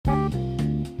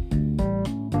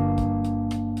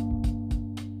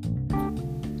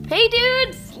Hey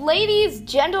dudes, ladies,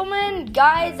 gentlemen,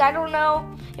 guys, I don't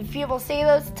know if people say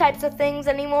those types of things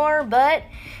anymore, but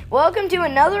welcome to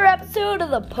another episode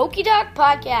of the Pokey Talk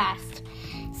Podcast.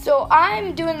 So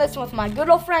I'm doing this with my good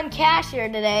old friend Cash here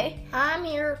today. I'm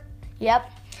here.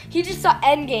 Yep. He just saw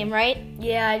Endgame, right?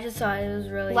 Yeah, I just saw it. It was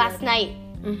really Last good. night.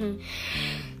 Mm-hmm.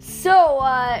 So,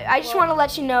 I just want to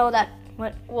let you know that...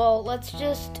 What? Well, let's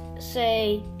just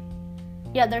say...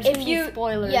 Yeah, there's going to be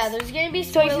spoilers. Yeah, there's going to be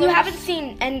So spoilers. if you haven't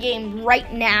seen Endgame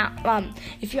right now,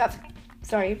 if you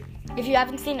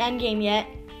haven't seen Endgame yet,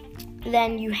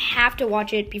 then you have to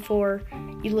watch it before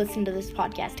you listen to this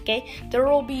podcast, okay? There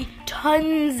will be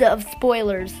tons of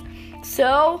spoilers.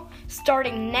 So,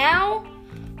 starting now,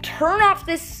 turn off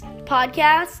this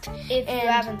podcast. If you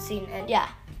haven't seen it. Yeah.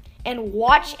 And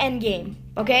watch Endgame,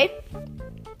 okay?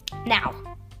 Now.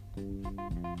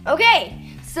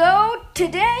 Okay, so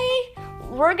today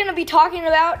we're going to be talking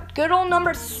about good old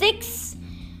number 6,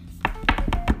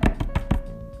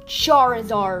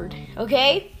 Charizard,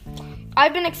 okay?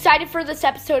 I've been excited for this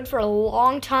episode for a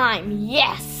long time.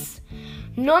 Yes!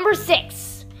 Number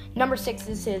 6. Number 6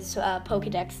 is his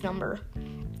Pokedex number.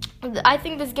 I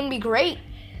think this is going to be great.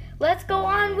 Let's go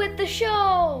on with the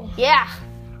show. Yeah.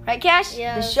 Right, Cash?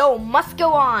 Yes. The show must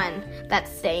go on. That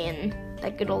saying.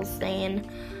 That good old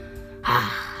saying.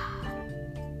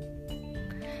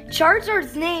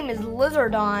 Charizard's name is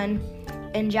Lizardon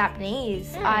in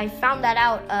Japanese. I found that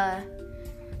out.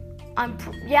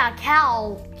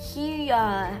 Cal, he,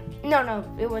 no,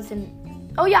 it wasn't.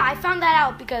 Oh, yeah, I found that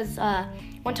out because,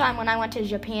 one time when I went to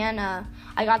Japan,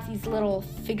 I got these little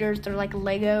figures. They're like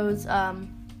Legos.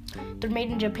 They're made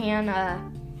in Japan.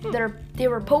 They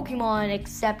were Pokemon,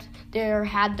 except they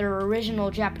had their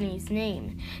original Japanese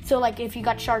name. So, like, if you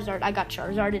got Charizard, I got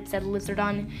Charizard. It said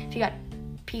Lizardon. If you got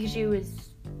Pikachu,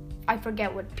 I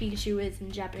forget what Pikachu is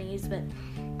in Japanese, but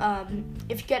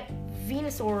if you get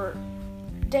Venusaur,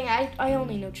 dang, I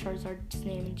only know Charizard's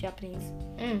name in Japanese.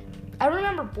 I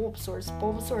remember Bulbasaur's.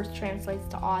 Bulbasaur translates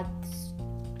to odd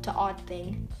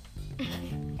thing.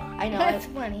 I know. That's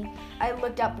funny. I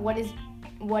looked up what is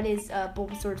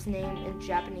Bulbasaur's name in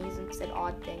Japanese and said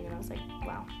odd thing, and I was like,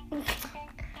 wow.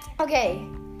 Okay.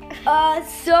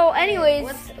 So anyways,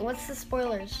 What's the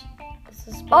spoilers?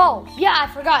 Oh, yeah,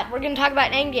 I forgot. We're going to talk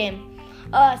about Endgame.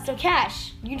 So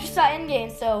Cash, you just saw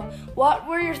Endgame, so what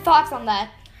were your thoughts on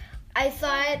that? I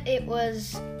thought it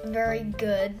was very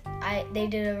good. They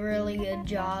did a really good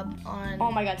job on...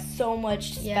 Oh my god, so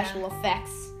much special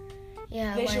effects.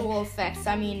 Yeah, Visual effects.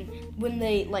 I mean, when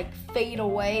they, fade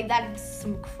away, that's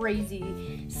some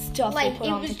crazy stuff they put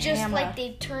on the camera. It was just like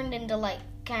they turned into,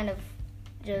 kind of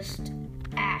just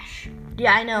ash.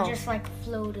 Yeah, I know. It just,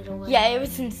 floated away. Yeah, it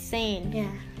was insane.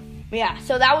 Yeah. Yeah,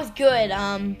 so that was good.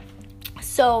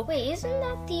 So... Wait, isn't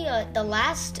that the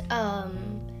last,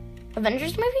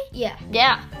 Avengers movie? Yeah.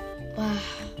 Yeah. Wow.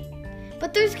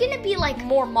 But there's gonna be,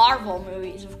 more Marvel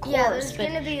movies, of course. Yeah, there's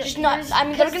gonna be... Just not... I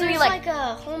mean, there's gonna be, like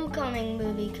a Homecoming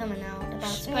movie coming out about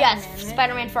Spider-Man, yes, right?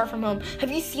 Spider-Man Far From Home.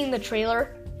 Have you seen the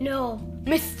trailer? No.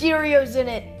 Mysterio's in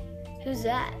it. Who's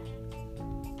that?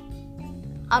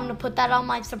 I'm gonna put that on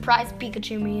my surprise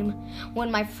Pikachu meme.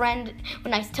 When I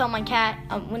tell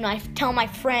my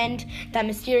friend that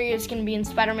Mysterio's gonna be in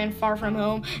Spider-Man Far From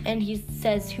Home, and he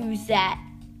says, "Who's that?"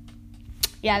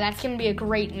 Yeah, that's gonna be a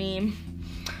great meme.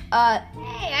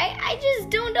 Hey, I just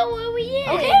don't know who he is.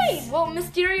 Okay, well,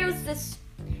 Mysterio's this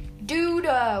dude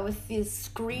with this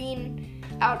green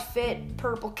outfit,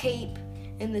 purple cape,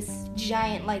 and this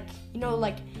giant,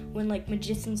 when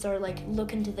magicians are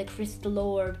looking to the crystal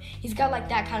orb. He's got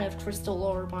that kind of crystal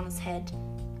orb on his head.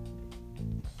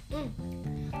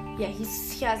 Yeah, he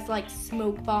has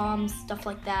smoke bombs, stuff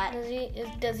like that.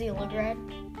 Does he look red?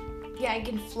 Yeah, he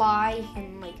can fly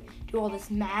and do all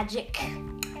this magic.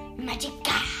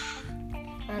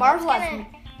 Marvel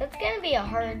That's gonna be a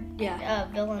hard Yeah.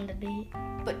 villain to beat.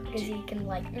 But Because he can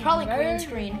probably run. green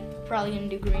screen. Probably gonna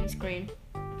do green screen.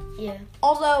 Yeah.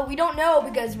 Although we don't know,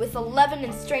 because with 11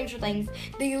 and Stranger Things,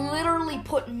 they literally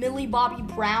put Millie Bobby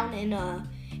Brown in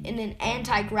an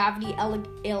anti-gravity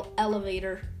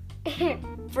elevator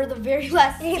for the very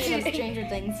last scene of Stranger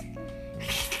Things.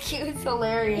 It was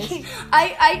hilarious.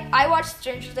 I watched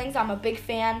Stranger Things. I'm a big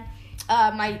fan.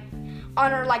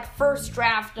 On our first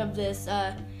draft of this,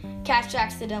 Cash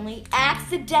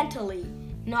accidentally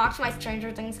knocked my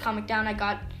Stranger Things comic down. I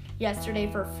got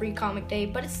yesterday for a free comic day,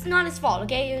 but it's not his fault,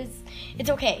 okay? It's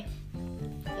okay.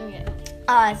 Okay.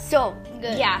 So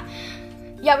Good. yeah,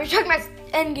 we were talking about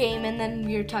Endgame, and then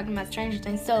we were talking about Stranger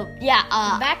Things. So yeah,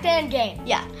 back to Endgame.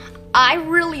 Yeah, I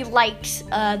really liked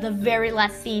the very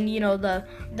last scene. The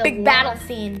big battle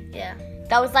scene. Yeah.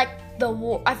 That was the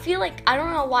war. I feel like I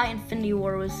don't know why Infinity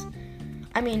War was.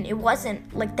 I mean, it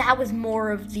wasn't like that was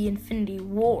more of the Infinity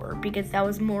War because that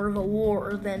was more of a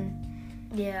war than.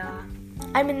 Yeah.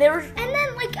 I mean, there was. And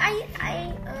then like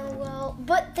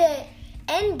but the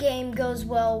Endgame goes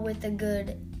well with a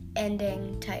good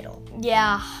ending title.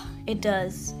 Yeah, it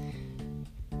does.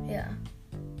 Yeah.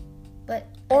 But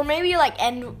or maybe like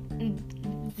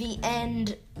the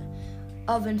end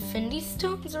of Infinity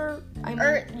Stones, I'm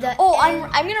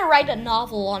gonna write a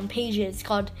novel on Pages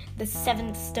called The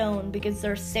Seventh Stone because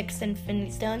there are 6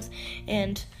 Infinity Stones,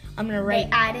 and I'm gonna write.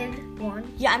 They added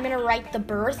one. Yeah, I'm gonna write the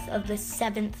birth of the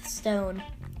 7th stone.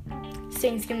 This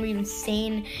thing's gonna be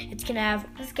insane. It's gonna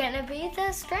be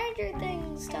the Stranger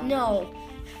Things stuff.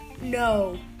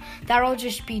 No, that'll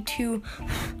just be too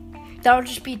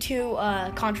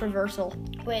controversial.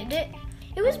 Wait,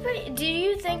 it was pretty. Do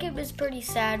you think it was pretty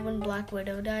sad when Black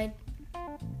Widow died?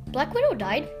 Black Widow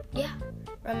died? Yeah.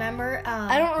 Remember?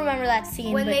 I don't remember that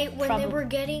scene. When they were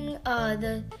getting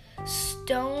the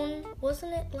stone,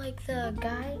 wasn't it like the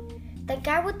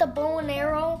guy with the bow and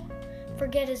arrow?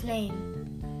 Forget his name.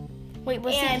 Wait,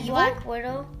 was it evil? Black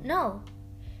Widow? No.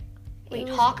 Wait,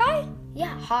 Hawkeye?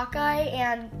 Yeah, Hawkeye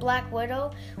and Black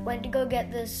Widow went to go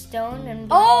get the stone and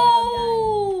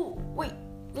Widow died. Wait,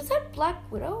 was that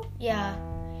Black Widow? Yeah,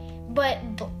 but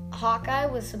Hawkeye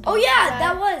was supposed. Oh yeah, to die.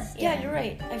 that was. Yeah, you're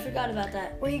right. I forgot about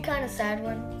that. Were you kind of sad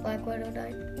when Black Widow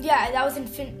died? Yeah, that was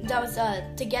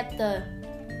to get the.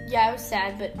 Yeah, I was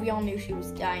sad, but we all knew she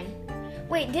was dying.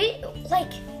 Wait,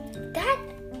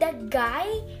 that guy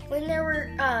when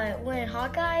when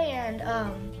Hawkeye and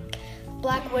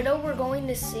Black Widow were going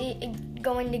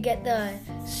to get the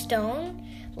stone,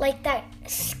 like that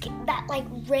like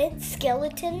red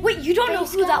skeleton. Wait, you don't know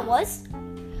who that was?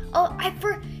 Oh,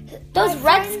 that was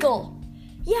Red Skull.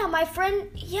 Yeah, my friend.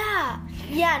 Yeah.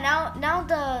 Now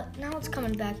it's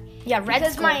coming back. Yeah,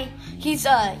 Red Skull.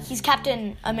 He's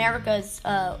Captain America's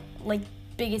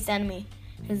biggest enemy,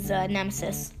 his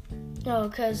nemesis. No,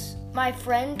 because my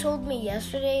friend told me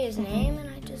yesterday his name, and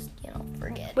I just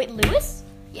forget. Wait, Lewis?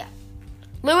 Yeah.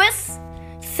 Lewis,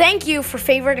 thank you for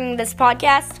favoriting this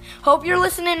podcast. Hope you're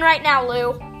listening right now,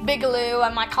 Lou. Big Lou, I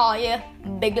might call you.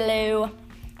 Big Lou.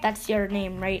 That's your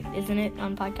name, right? Isn't it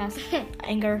on podcast?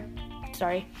 Anger.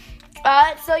 Sorry.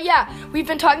 So yeah, we've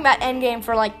been talking about Endgame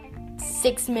for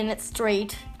 6 minutes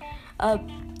straight.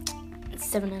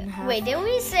 7.5. Wait, didn't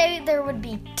we say there would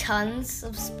be tons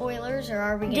of spoilers, or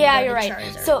are we gonna go you're to right.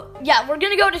 Charizard? So yeah, we're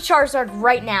gonna go to Charizard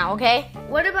right now, okay?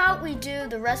 What about we do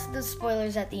the rest of the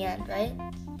spoilers at the end, right?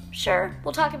 Sure.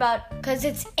 We'll talk about... Because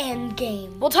it's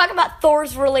Endgame. We'll talk about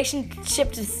Thor's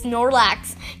relationship to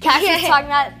Snorlax. Cassie was talking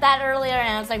about that earlier,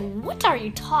 and I was like, what are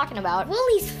you talking about? Well,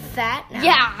 he's fat now.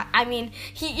 Yeah, I mean,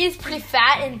 he is pretty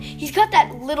fat, and he's got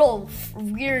that little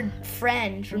weird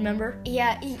friend, remember?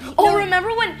 Yeah.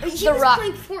 Remember when he was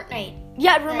playing Fortnite?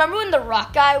 Yeah, remember when the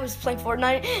rock guy was playing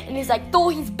Fortnite, and he's like,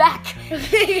 Thor, he's back.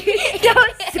 That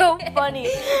was so funny.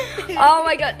 Oh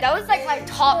my god, that was my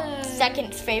top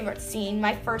second favorite scene.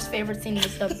 My first favorite scene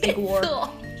was the big war.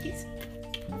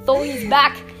 Thor, he's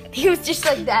back. He was just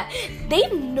like that. They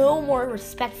have no more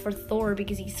respect for Thor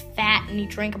because he's fat and he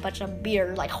drank a bunch of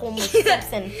beer like Homer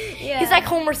Simpson. Yeah. He's like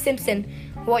Homer Simpson.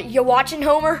 What, you watching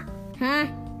Homer?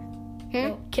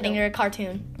 Kidding, you're a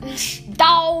cartoon.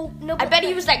 Dow. No, I bet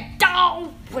he was like Dow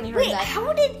when he heard that.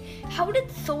 How did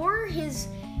Thor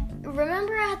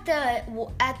remember at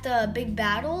the big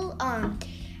battle?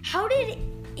 How did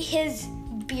his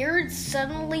beard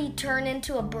suddenly turn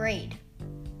into a braid?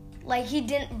 Like he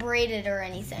didn't braid it or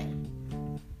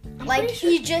anything.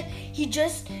 He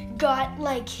just got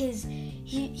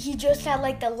he just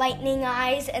had the lightning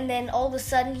eyes, and then all of a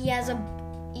sudden he has a.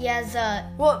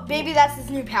 Well, maybe that's his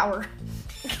new power.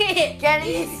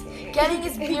 getting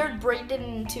his beard braided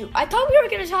into. I thought we were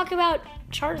gonna talk about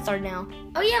Charizard now.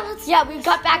 Oh yeah, let's. Yeah, we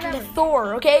got back into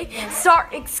Thor. Okay,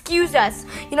 sorry, excuse us.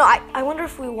 I wonder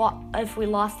if we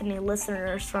lost any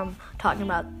listeners from talking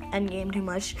about Endgame too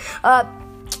much.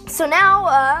 So now,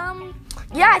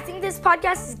 I think this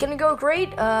podcast is gonna go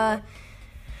great. The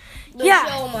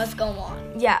show must go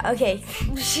on. Yeah. Okay.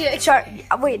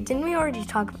 Wait, didn't we already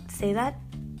say that?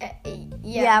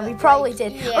 Yeah, we probably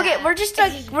did. Yeah. Okay, we're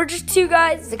just two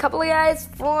guys, a couple of guys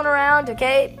fooling around,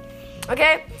 okay?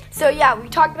 Okay? So yeah, we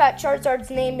talked about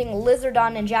Charizard's name being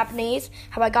Lizardon in Japanese,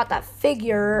 how I got that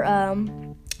figure.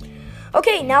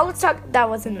 Okay, now let's talk, that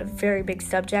wasn't a very big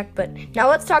subject, but now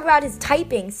let's talk about his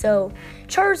typing. So,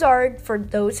 Charizard, for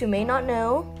those who may not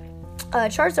know,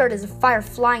 Charizard is a fire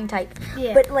flying type,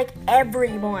 but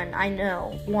everyone I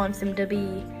know wants him to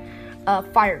be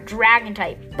fire dragon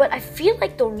type. But I feel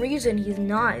like the reason he's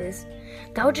not is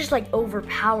that would just like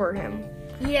overpower him.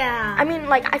 Yeah. I mean,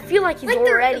 like, I feel like he's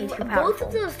already too powerful. Both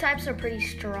of those types are pretty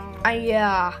strong.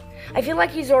 I feel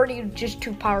like he's already just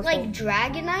too powerful. Like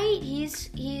Dragonite, he's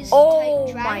Oh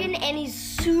type dragon, and he's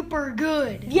super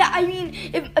good. Yeah, I mean,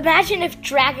 imagine if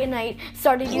Dragonite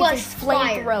started using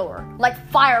flamethrower, like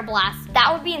Fire Blast.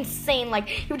 That would be insane. Like,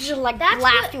 he would just like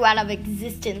blast you out of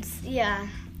existence. Yeah.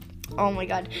 Oh my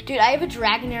god, dude! I have a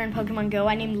Dragonair in Pokemon Go.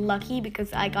 I named Lucky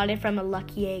because I got it from a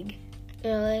lucky egg.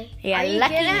 Really? Yeah, Are you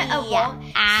Lucky. good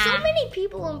at So many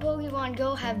people in Pokemon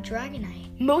Go have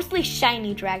Dragonite. Mostly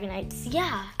shiny Dragonites.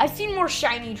 Yeah. I've seen more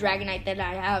shiny Dragonite than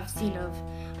I have seen of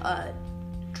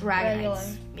Dragonites. Regular.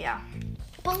 Yeah.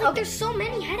 But like, there's so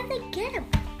many. How did they get them?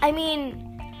 I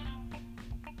mean,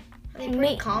 Are they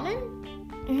pretty common?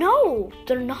 No,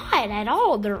 they're not at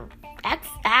all. They're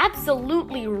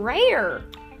absolutely rare.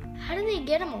 How do they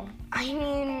get them all? I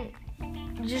mean,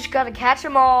 you just gotta catch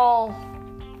them all.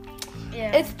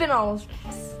 Yeah. It's been all.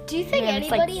 Do you think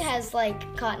anybody has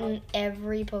like gotten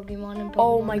every Pokemon in Pokemon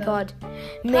Oh my Go? god.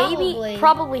 Maybe,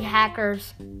 probably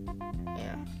hackers.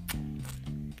 Yeah.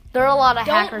 There are a lot of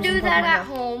hackers. Don't do in that Pokemon at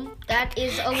Go. home. That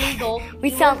is illegal.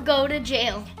 We you sound- will go to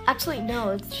jail. Actually,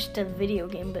 no, it's just a video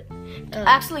game. But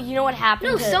actually, you know what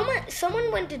happened? No,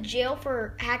 someone went to jail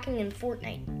for hacking in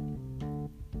Fortnite.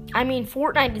 I mean,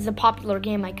 Fortnite is a popular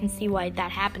game. I can see why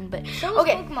that happened. But So is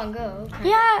Pokemon Go. Okay.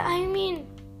 Yeah, I mean,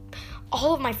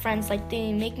 all of my friends, like,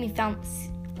 they make me feel,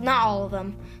 not all of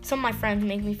them, some of my friends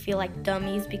make me feel like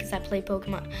dummies because I play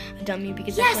Pokemon, a dummy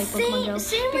because I play Pokemon Go.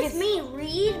 Same with me.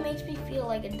 Reed makes me feel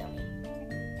like a dummy.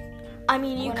 I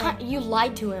mean, you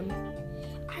lied to him.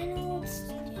 I know.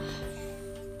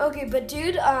 Okay, but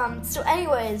dude, so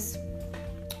anyways,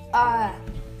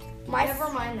 Never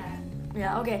mind that.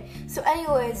 Yeah, okay. So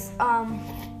anyways,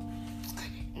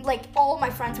 like, all of my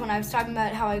friends, when I was talking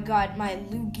about how I got my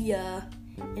Lugia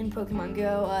in Pokemon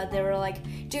Go, they were like,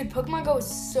 dude, Pokemon Go is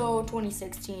so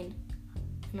 2016.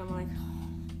 And I'm like,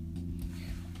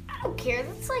 I don't care.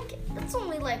 That's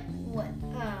only like, what,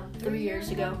 3 years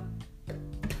ago.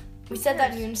 We said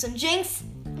that in unison. Jinx,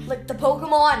 like the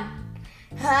Pokemon.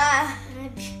 Ha!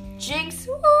 Jinx,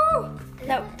 woo!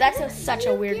 That's such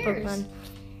a weird Pokemon.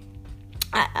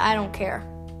 I don't care.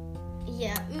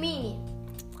 Yeah, me.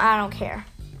 I don't care.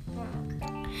 Oh,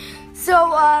 okay. So,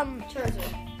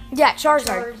 Charizard. Yeah,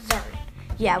 Charizard.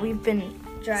 Yeah, we've been...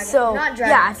 Dragon. So, Not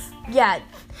Dragon. Yeah.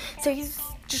 So he's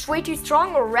just way too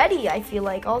strong already, I feel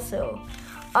like, also.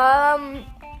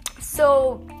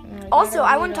 So, also,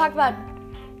 I want to talk about...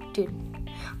 Dude.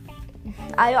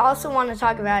 I also want to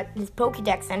talk about his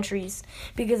Pokédex entries,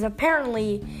 because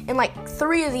apparently in like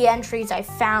 3 of the entries I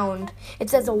found, it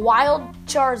says a wild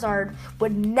Charizard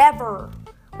would never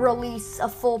release a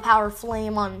full power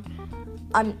flame on,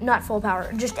 not full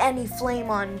power, just any flame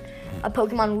on a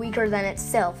Pokemon weaker than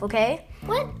itself, okay?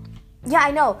 What? Yeah,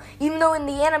 I know. Even though in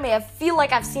the anime, I feel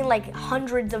like I've seen like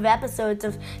hundreds of episodes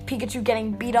of Pikachu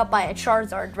getting beat up by a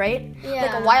Charizard, right? Yeah.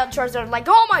 Like a wild Charizard, like,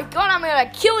 oh my god, I'm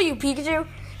gonna kill you, Pikachu.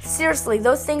 Seriously,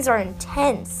 those things are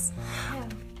intense. Yeah.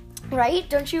 Right?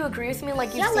 Don't you agree with me?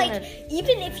 Like, you've seen it.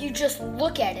 Even if you just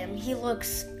look at him, he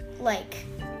looks like...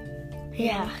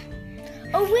 Yeah.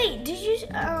 Oh, wait, did you...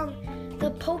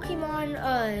 the Pokemon,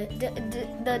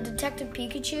 the Detective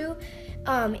Pikachu,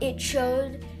 it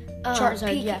showed...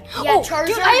 Charizard, yeah. Yeah, Charizard.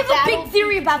 Dude, I have a big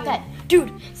theory about that.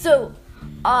 Dude, so,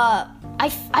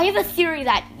 I have a theory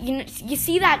that, you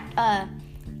see that,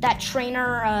 that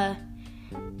trainer,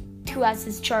 who has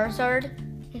his Charizard?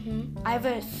 Mm-hmm. I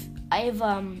have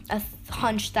a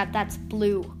hunch that that's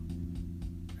blue.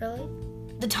 Really?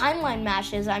 The timeline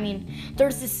matches. I mean,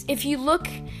 there's this, if you look,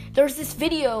 there's this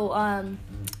video,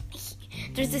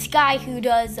 there's this guy who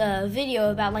does a video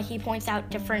about, like, he points out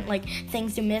different, like,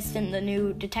 things you missed in the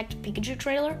new Detective Pikachu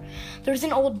trailer. There's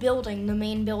an old building, the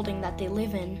main building that they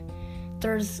live in.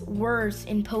 There's words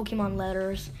in Pokemon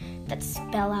letters that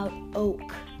spell out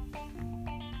oak.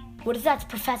 What is that? It's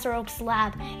Professor Oak's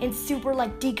lab. It's super,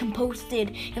 like, decomposed,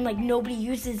 and, like, nobody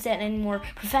uses it anymore.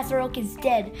 Professor Oak is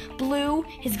dead. Blue,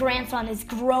 his grandson, is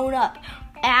grown up.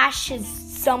 Ash is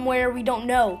somewhere we don't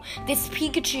know. This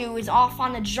Pikachu is off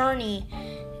on a journey.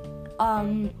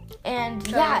 And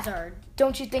Charizard. Yeah,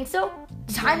 don't you think so?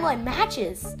 The timeline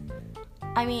matches.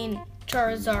 I mean,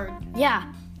 Charizard.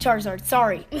 Yeah, Charizard.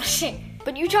 Sorry.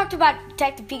 But you talked about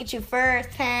Detective Pikachu first.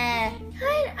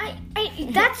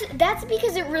 That's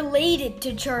because it related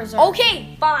to Charizard.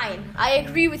 Okay, fine. I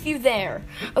agree with you there.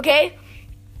 Okay?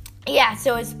 Yeah,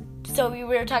 so we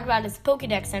were talking about his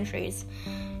Pokédex entries.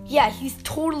 Yeah, he's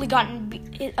totally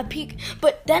gotten a peak.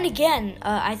 But then again,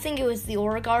 I think it was the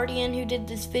Aura Guardian who did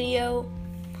this video.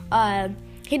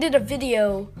 He did a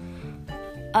video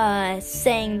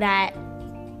saying that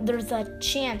there's a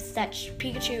chance that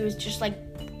Pikachu is just like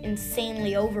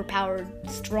insanely overpowered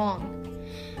strong.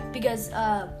 Because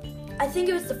I think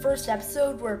it was the first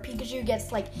episode where Pikachu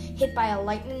gets like hit by a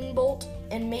lightning bolt,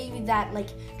 and maybe that like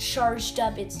charged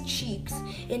up its cheeks,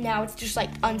 and now it's just like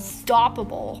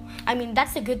unstoppable. I mean,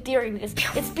 that's a good theory because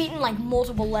it's beaten like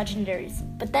multiple legendaries.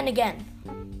 But then again,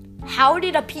 how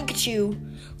did a Pikachu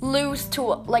lose to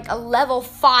like a level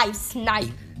 5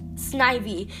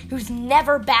 Snivy who's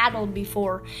never battled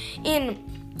before in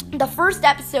the first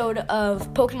episode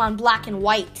of Pokemon Black and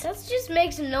White? That just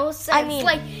makes no sense. I mean,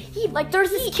 there's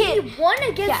this kid. He won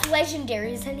against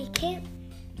legendaries, and he can't.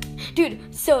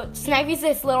 Dude, so Snivy's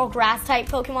this little grass type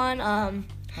Pokemon.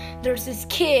 There's this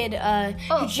kid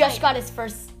who just got his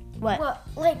first. What? Well,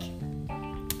 like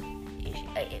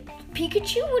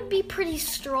Pikachu would be pretty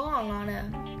strong on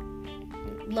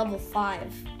a level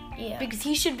 5. Yeah. Because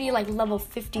he should be like level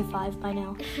 55 by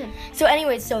now. So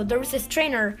anyway, so there was this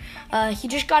trainer. He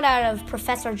just got out of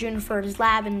Professor Junifer's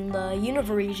lab in the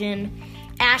Unova region.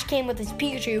 Ash came with his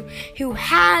Pikachu, who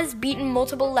has beaten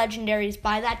multiple legendaries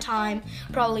by that time,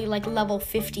 probably like level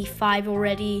 55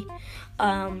 already.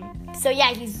 So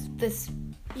yeah, he's this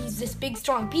big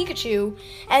strong Pikachu,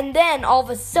 and then all of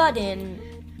a sudden,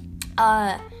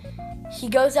 he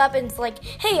goes up and it's like,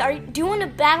 "Hey, do you want to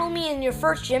battle me in your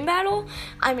first gym battle?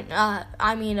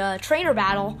 I mean, trainer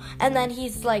battle." And then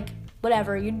he's like,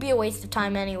 "Whatever, you'd be a waste of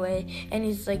time anyway." And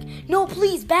he's like, "No,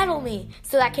 please battle me."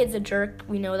 So that kid's a jerk.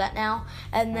 We know that now.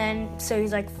 And then, so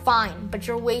he's like, "Fine, but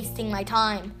you're wasting my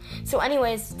time." So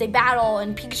anyways, they battle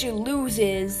and Pikachu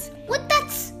loses. What?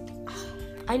 That's...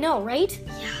 I know, right?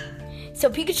 Yeah. So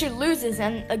Pikachu loses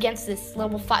and against this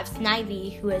level 5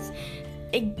 Snivy who has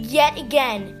yet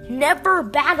again never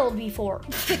battled before.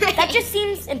 That just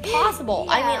seems impossible.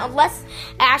 Yeah. I mean, unless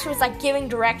Ash was like giving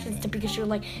directions to Pikachu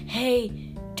like, "Hey,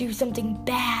 do something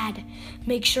bad.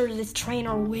 Make sure this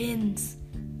trainer wins."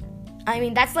 I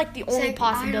mean, that's like the only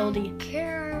possibility. I don't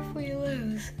care if we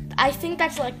lose. I think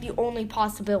that's like the only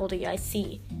possibility I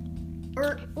see.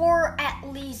 Or at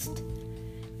least,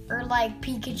 or like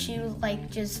Pikachu like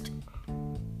just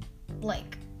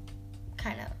like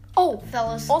kind of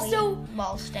fell asleep also,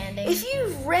 while standing. If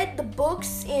you've read the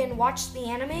books and watched the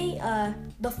anime,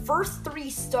 the first 3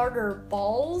 starter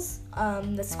balls,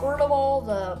 the Squirtle ball,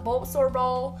 the Bulbasaur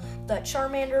ball, the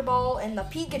Charmander ball, and the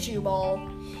Pikachu ball,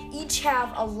 each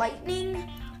have a lightning,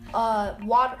 a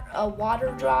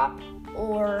water drop,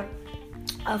 or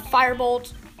a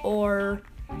firebolt, or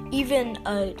even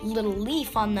a little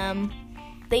leaf on them.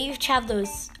 They each have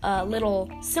those little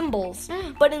symbols.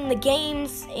 But in the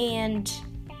games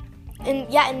in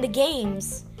the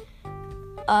games,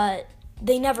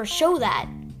 they never show that.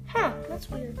 Huh, that's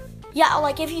weird. Yeah,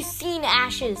 like if you've seen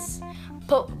Ash's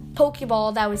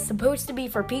Pokeball that was supposed to be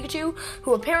for Pikachu,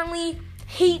 who apparently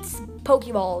hates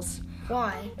Pokeballs.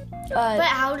 Why? But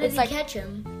how did he like, catch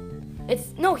him?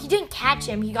 No, he didn't catch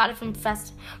him. He got it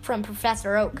from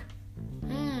Professor Oak.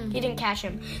 Mm. He didn't catch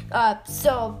him.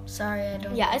 So sorry, I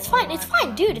don't. Yeah, it's fine. It's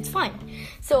fine, dude. It's fine.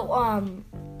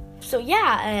 So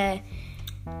yeah,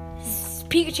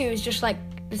 Pikachu is just like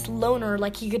this loner,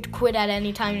 like he could quit at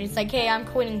any time, and he's like, "Hey, I'm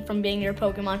quitting from being your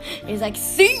Pokemon." And he's like,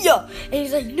 "See ya!" And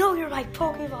he's like, "No, you're my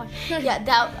Pokemon."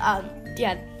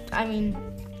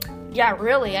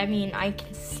 Really. I mean, I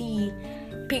can see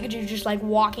Pikachu just like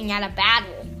walking out of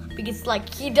battle because like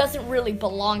he doesn't really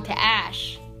belong to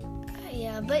Ash.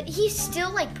 Yeah, but he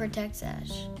still like protects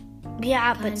Ash.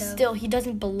 Yeah, but still, he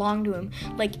doesn't belong to him.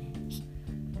 Like,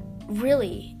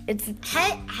 really, it's...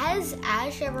 Has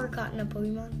Ash ever gotten a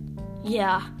Pokemon?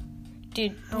 Yeah.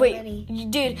 Dude, How many?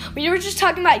 Dude, when you were just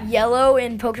talking about Yellow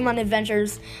in Pokemon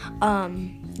Adventures,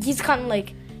 he's gotten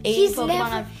like 80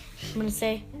 Pokemon, I'm gonna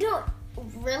say. No,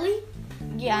 really?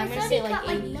 Yeah, I'm gonna say like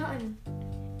 80. None.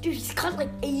 Dude, he's got like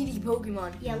 80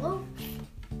 Pokemon. Yellow?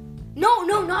 No,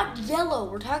 not Yellow.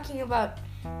 We're talking about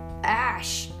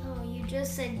Ash. Oh, you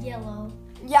just said Yellow.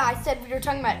 Yeah, I said we were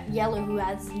talking about Yellow, who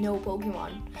has no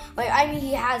Pokemon. Like, I mean,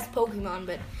 he has Pokemon,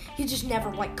 but he just never,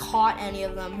 like, caught any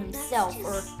of them himself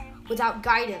or without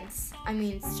guidance. I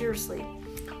mean, seriously.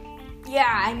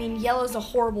 Yeah, I mean, Yellow's a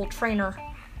horrible trainer.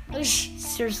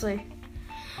 Seriously.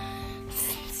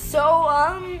 So,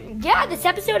 yeah, this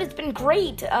episode has been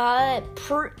great.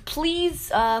 Please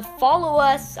follow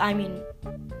us.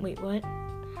 Wait, what?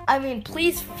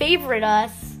 Please favorite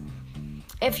us.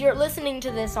 If you're listening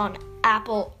to this on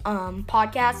Apple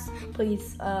Podcasts,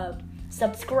 please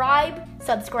subscribe.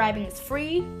 Subscribing is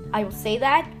free. I will say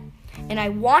that. And I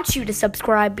want you to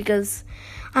subscribe because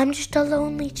I'm just a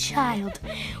lonely child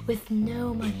with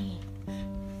no money.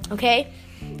 Okay?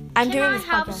 I'm doing this podcast.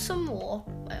 Can I have some more?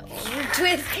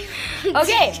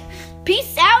 Okay.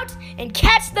 Peace out and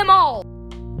catch them all.